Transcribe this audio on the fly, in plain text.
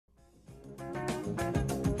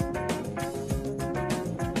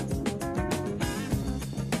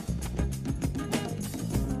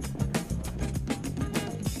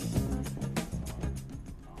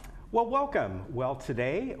Well, welcome. Well,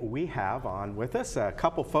 today we have on with us a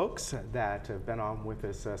couple folks that have been on with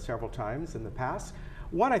us several times in the past.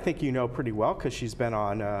 One I think you know pretty well because she's been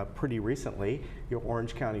on pretty recently, your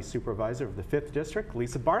Orange County Supervisor of the 5th District,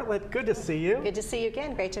 Lisa Bartlett. Good to see you. Good to see you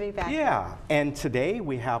again. Great to be back. Yeah, and today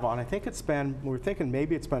we have on, I think it's been, we're thinking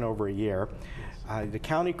maybe it's been over a year, the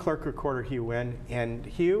County Clerk Recorder, Hugh Nguyen. And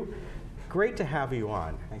Hugh, great to have you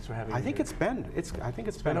on. Thanks for having me. I think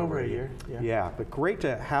it's been over a year. Yeah, but great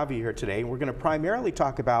to have you here today. We're going to primarily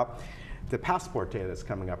talk about the Passport Day that's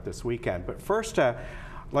coming up this weekend. But first, I'd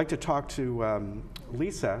like to talk to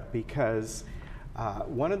Lisa because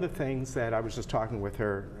one of the things that I was just talking with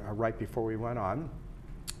her right before we went on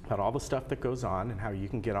about all the stuff that goes on and how you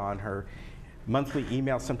can get on her monthly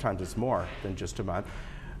email. Sometimes it's more than just a month.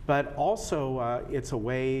 But also, it's a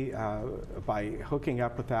way by hooking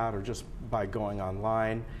up with that or just by going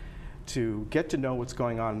online to get to know what's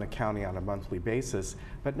going on in the county on a monthly basis.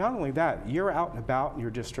 But not only that, you're out and about in your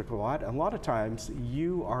district a lot. And a lot of times,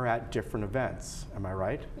 you are at different events. Am I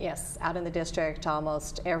right? Yes, out in the district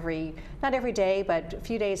almost not every day, but a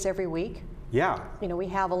few days every week. Yeah. You know, we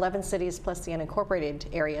have 11 cities plus the unincorporated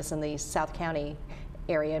areas in the South County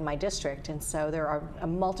area in my district, and so there are a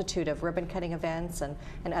multitude of ribbon cutting events and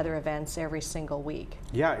other events every single week.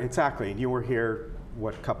 Yeah, exactly. And you were here,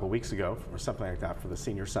 what, a couple of weeks ago or something like that for the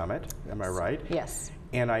Senior Summit, am I right? Yes.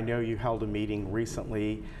 And I know you held a meeting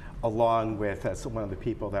recently along with one of the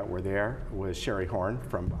people that were there was Sherry Horn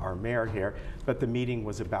from our mayor here, but the meeting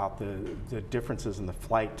was about the differences in the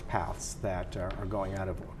flight paths that are going out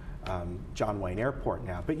of John Wayne Airport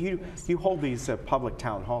now. But you hold these public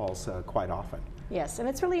town halls quite often. Yes, and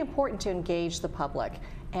it's really important to engage the public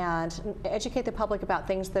and educate the public about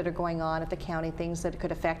things that are going on at the county, things that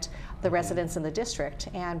could affect the residents in the district,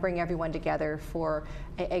 and bring everyone together for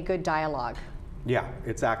a good dialogue. Yeah,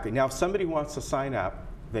 exactly. Now, if somebody wants to sign up,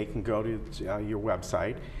 they can go to your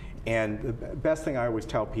website. And the best thing I always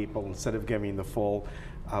tell people, instead of giving the full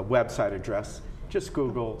website address, just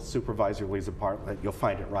Google Supervisor Lisa Bartlett. You'll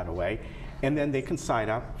find it right away. And then they can sign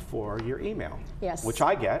up for your email, yes, which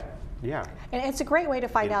I get. Yeah. And it's a great way to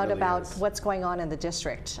find out really about is. What's going on in the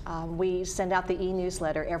district. We send out the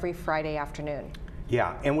e-newsletter every Friday afternoon.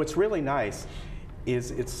 Yeah, and what's really nice is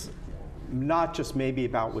it's not just maybe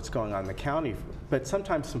about what's going on in the county, but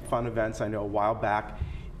sometimes some fun events. I know a while back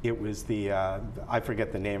it was I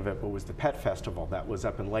forget the name of it, but it was the Pet Festival that was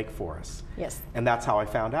up in Lake Forest. Yes. And that's how I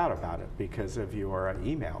found out about it, because of your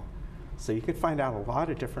email. So you can find out a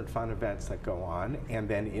lot of different fun events that go on, and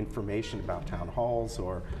then information about town halls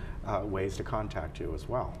or ways to contact you as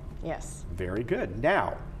well. Yes. Very good.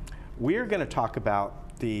 Now, we're going to talk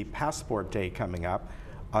about the Passport Day coming up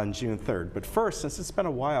on June 3rd. But first, since it's been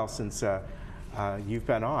a while since you've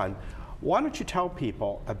been on, why don't you tell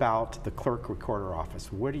people about the Clerk Recorder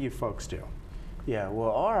Office? What do you folks do? Yeah,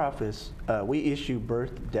 well, our office, we issue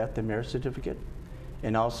birth, death, and marriage certificate,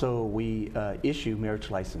 and also we issue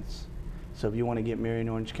marriage license. So if you want to get married in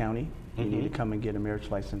Orange County, you need to come and get a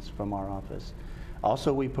marriage license from our office.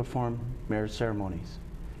 Also, we perform marriage ceremonies.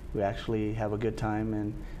 We actually have a good time,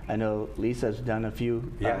 and I know Lisa's done a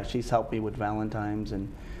few. Yeah. She's helped me with Valentine's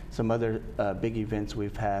and some other big events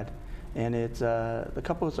we've had. And it's the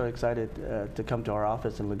couples are excited to come to our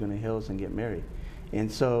office in Laguna Hills and get married.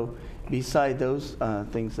 And so beside those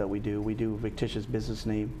things that we do fictitious business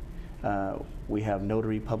name. We have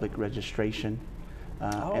notary public registration,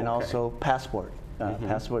 and also passport.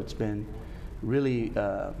 Passport's been really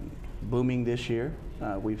booming this year.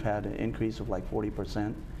 We've had an increase of like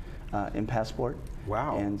 40% in passport.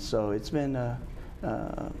 Wow. And so it's been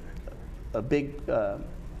a big,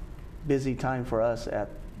 busy time for us at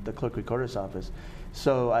the Clerk Recorder's Office.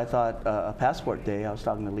 So I thought a Passport Day, I was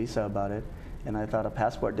talking to Lisa about it, and I thought a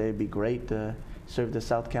Passport Day would be great to serve the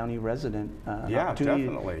South County resident an opportunity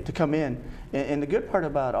definitely. to come in. And the good part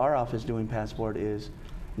about our office doing Passport is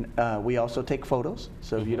we also take photos.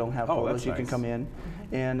 So if you don't have photos, you can come in.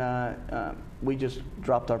 And we just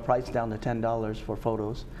dropped our price down to $10 for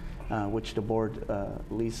photos, which the board,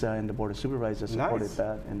 Lisa and the Board of Supervisors supported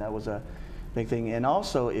that, and that was a big thing. And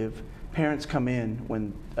also, if parents come in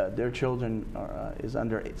when their children is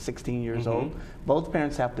under 16 years old, both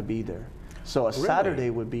parents have to be there. So a Saturday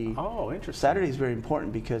would be, interesting. Saturday is very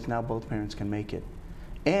important because now both parents can make it.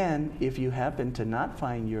 And if you happen to not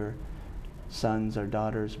find your son's or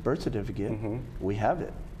daughter's birth certificate, we have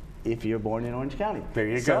it if you're born in Orange County. There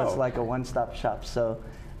you go. So it's like a one-stop shop. So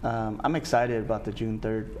I'm excited about the June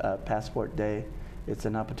 3rd Passport Day. It's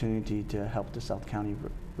an opportunity to help the South County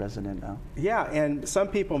resident out. Yeah, and some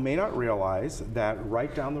people may not realize that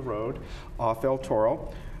right down the road off El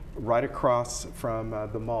Toro, right across from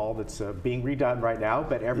the mall that's being redone right now,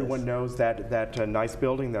 but everyone knows that nice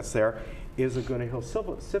building that's there is Laguna Hill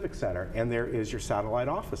Civic Center, and there is your satellite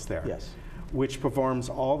office there, which performs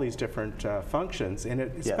all these different functions. And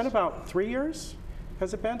it's been about 3 years,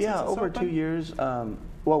 has it been? Yeah, over 2 years.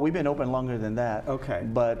 Well, we've been open longer than that. Okay.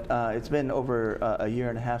 But it's been over a year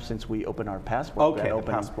and a half since we opened our passport. Okay, the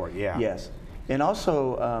passport, yeah. Yes. And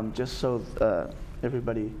also, just so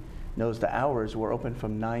everybody knows the hours, we're open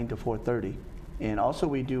from 9 to 4:30. And also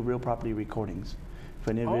we do real property recordings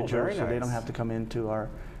for an individual, so they don't have to come into our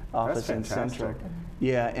office in Central.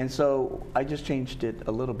 Yeah, and so I just changed it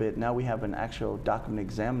a little bit. Now we have an actual document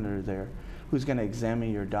examiner there who's going to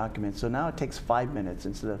examine your document. So now it takes 5 minutes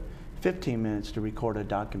instead of 15 minutes to record a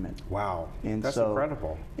document. Wow, and that's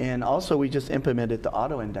incredible. And also we just implemented the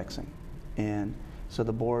auto indexing. And so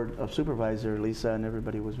the board of supervisor, Lisa, and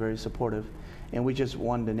everybody was very supportive. And we just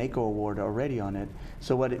won the NACO award already on it.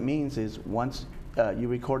 So what it means is once you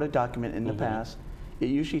record a document in the past, it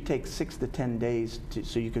usually takes 6 to 10 days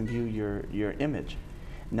so you can view your image.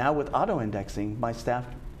 Now with auto indexing, my staff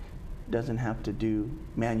doesn't have to do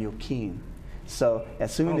manual keying. So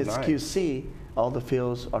as soon as QC, all the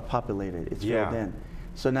fields are populated. It's filled in.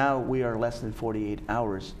 So now we are less than 48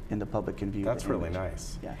 hours and the public can view That's the really image.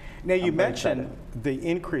 nice. Yeah. Now you mentioned the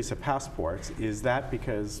increase of passports. Is that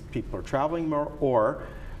because people are traveling more, or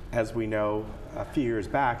as we know a few years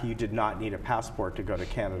back, you did not need a passport to go to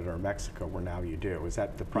Canada or Mexico, where now you do? Is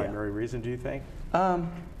that the primary reason, do you think?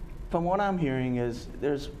 From what I'm hearing is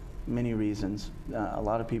there's many reasons. A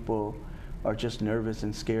lot of people are just nervous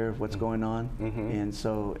and scared of what's going on, and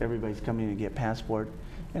so everybody's coming to get passport,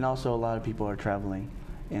 and also a lot of people are traveling,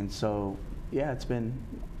 and so yeah, it's been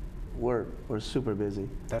we're super busy.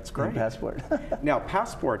 That's great. Passport. Now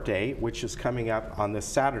Passport Day, which is coming up on this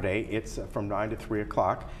Saturday, it's from 9 to 3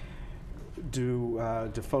 o'clock. Do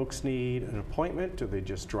folks need an appointment? Do they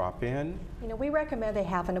just drop in? You know, we recommend they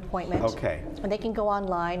have an appointment. Okay. And they can go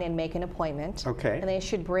online and make an appointment. Okay. And they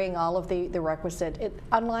should bring all of the requisite.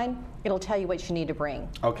 Online, it'll tell you what you need to bring.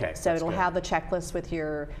 Okay. So it'll have the checklist with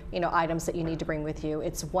your, items that you need to bring with you.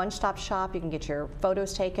 It's a one-stop shop. You can get your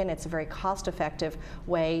photos taken. It's a very cost-effective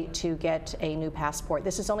way to get a new passport.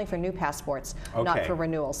 This is only for new passports, not for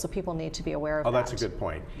renewals. So people need to be aware of that. Oh, that's a good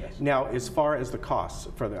point. Yes. Now, as far as the costs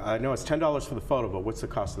for the, I know it's $10 for the photo, but what's the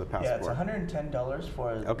cost of the passport? Yeah, it's $110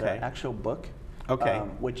 for the actual book. Okay.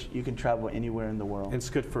 Which you can travel anywhere in the world. It's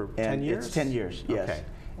good for 10 years? It's 10 years, yes. Okay.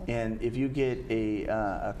 And if you get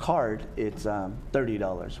a card, it's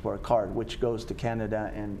 $30 for a card, which goes to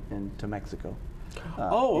Canada and to Mexico.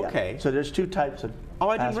 Okay. So there's two types of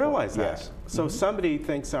I didn't realize that. Yes. So somebody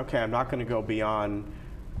thinks, okay, I'm not going to go beyond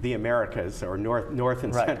the Americas, or North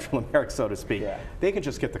and Central America, so to speak. Yeah. They can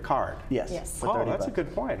just get the card. Yes. Oh, that's a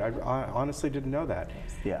good point. I honestly didn't know that.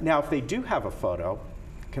 Yeah. Now, if they do have a photo,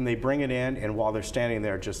 can they bring it in and while they're standing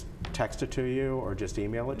there just text it to you or just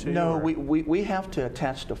email it to you? No, we have to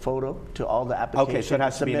attach the photo to all the applications. Okay, so it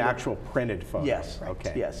has to be an actual printed photo. Yes.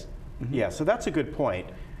 Okay. Yes. Yeah, so that's a good point.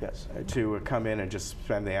 Yes. To come in and just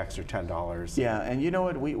spend the extra $10. Yeah, and you know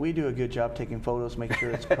what? We do a good job taking photos, make sure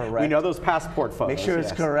it's correct. We know those passport photos. Make sure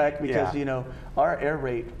it's correct because, our air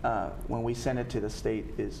rate, when we send it to the state,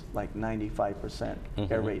 is like 95%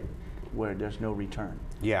 air rate where there's no return.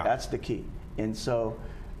 Yeah. That's the key. And so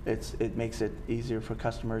it makes it easier for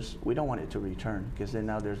customers. We don't want it to return because then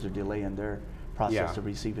now there's a delay in their process of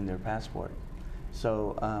receiving their passport.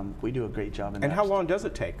 So we do a great job in that. And how long does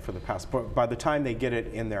it take for the passport by the time they get it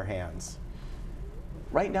in their hands?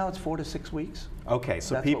 Right now it's 4 to 6 weeks. Okay,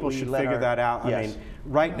 so people should figure that out. I mean,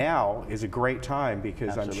 right now is a great time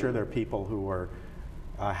because I'm sure there are people who are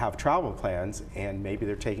have travel plans and maybe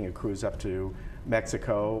they're taking a cruise up to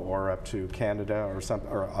Mexico or up to Canada or some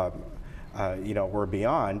or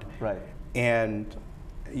beyond. Right. And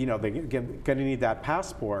they're going to need that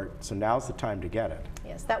passport, so now's the time to get it.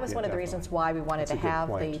 Yes, that was one of the reasons why we wanted to have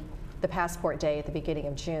the Passport Day at the beginning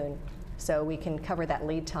of June, so we can cover that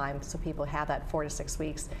lead time, so people have that 4 to 6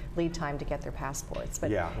 weeks lead time to get their passports.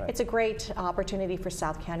 But it's a great opportunity for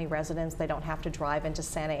South County residents. They don't have to drive into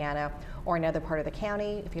Santa Ana or another part of the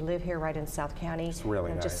county. If you live here right in South County, it's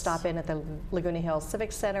really nice. Just stop in at the Laguna Hill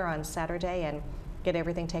Civic Center on Saturday and get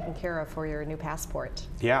everything taken care of for your new passport.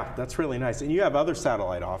 Yeah, that's really nice. And you have other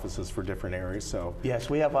satellite offices for different areas, so. Yes,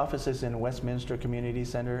 we have offices in Westminster Community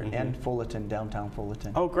Center and Fullerton, downtown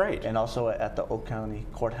Fullerton. Oh, great. And also at the Oak County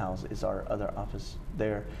Courthouse is our other office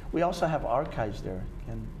there. We also have archives there.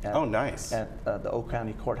 Nice. At the Oak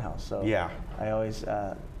County Courthouse. So I always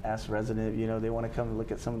ask residents, they want to come and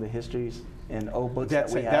look at some of the histories and old books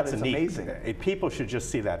that we have. It's amazing. People should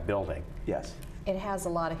just see that building. Yes. It has a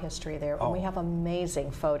lot of history there. Oh. And we have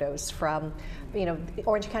amazing photos from,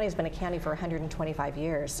 Orange County has been a county for 125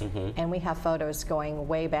 years, and we have photos going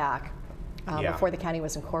way back before the county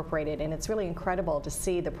was incorporated. And it's really incredible to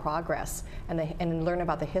see the progress and learn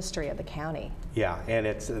about the history of the county. Yeah, and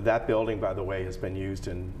that building, by the way, has been used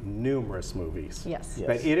in numerous movies. Yes.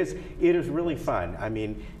 But it is really fun. I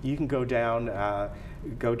mean, you can go down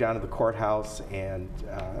to the courthouse and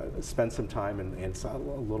spend some time in a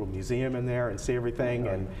little museum in there and see everything,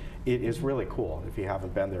 and it is really cool if you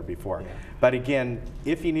haven't been there before. Yeah. But again,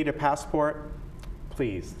 if you need a passport,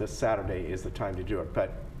 please, this Saturday is the time to do it.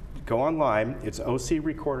 But go online, it's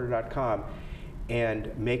ocrecorder.com,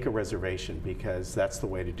 and make a reservation, because that's the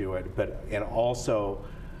way to do it. And also,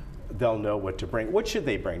 they'll know what to bring. What should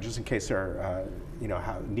they bring, just in case they're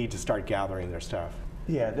need to start gathering their stuff?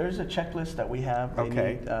 Yeah, there's a checklist that we have. They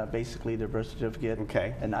need basically their birth certificate,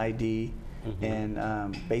 an ID,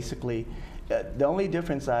 and basically the only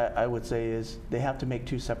difference I would say is they have to make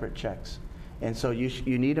 2 separate checks. And so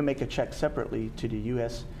you need to make a check separately to the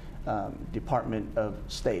U.S. Department of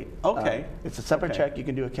State. Okay. It's a separate check. You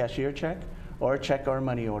can do a cashier check or a check or a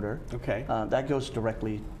money order. Okay. That goes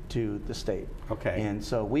directly to the state. Okay. And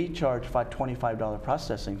so we charge $25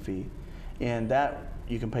 processing fee, and that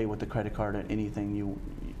you can pay with the credit card or anything you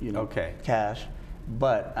know, cash.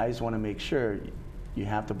 But I just want to make sure you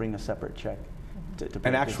have to bring a separate check. To pay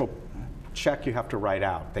an actual check you have to write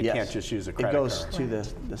out. They can't just use a credit card. It goes to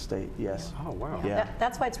the state, yes. Oh, wow. Yeah.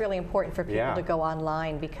 That's why it's really important for people to go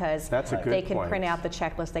online, because they can print out the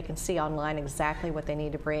checklist. They can see online exactly what they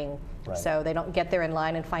need to bring. Right. So they don't get there in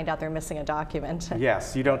line and find out they're missing a document.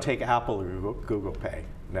 Yes, you don't take Apple or Google Pay.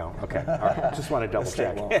 No, okay. All right. Just want to double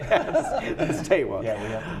check. The state won't. Yeah, we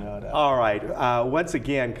have to know that. All right. Once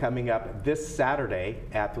again, coming up this Saturday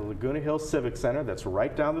at the Laguna Hills Civic Center, that's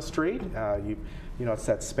right down the street. It's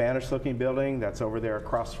that Spanish-looking building that's over there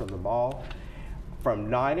across from the mall.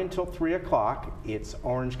 From 9 until 3 o'clock, it's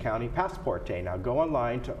Orange County Passport Day. Now go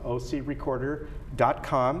online to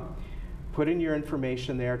ocrecorder.com, put in your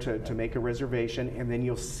information there to make a reservation, and then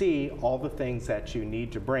you'll see all the things that you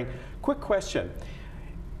need to bring. Quick question.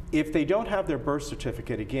 If they don't have their birth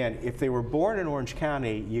certificate, again, if they were born in Orange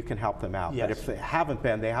County, you can help them out. Yes. But if they haven't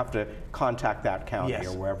been, they have to contact that county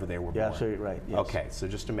or wherever they were born. Yeah, absolutely right. Yes. Okay, so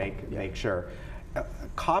just to make sure.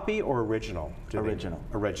 Copy or original? Original.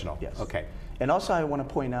 Original, yes. Okay. And also I want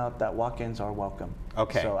to point out that walk-ins are welcome.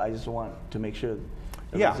 Okay. So I just want to make sure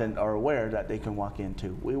the residents are aware that they can walk in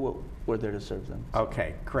too. We're there to serve them. So.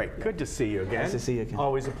 Okay, great. Yeah. Good to see you again. Nice to see you again.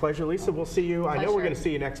 Always a pleasure. Lisa, we'll see you. I know we're going to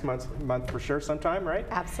see you next month for sure sometime, right?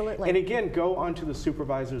 Absolutely. And again, go onto the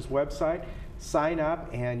supervisor's website, sign up,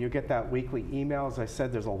 and you'll get that weekly email. As I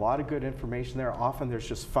said, there's a lot of good information there. Often there's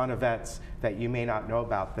just fun events that you may not know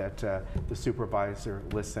about that the supervisor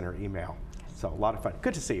lists in her email. So a lot of fun.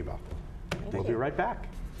 Good to see you both. We'll be right back.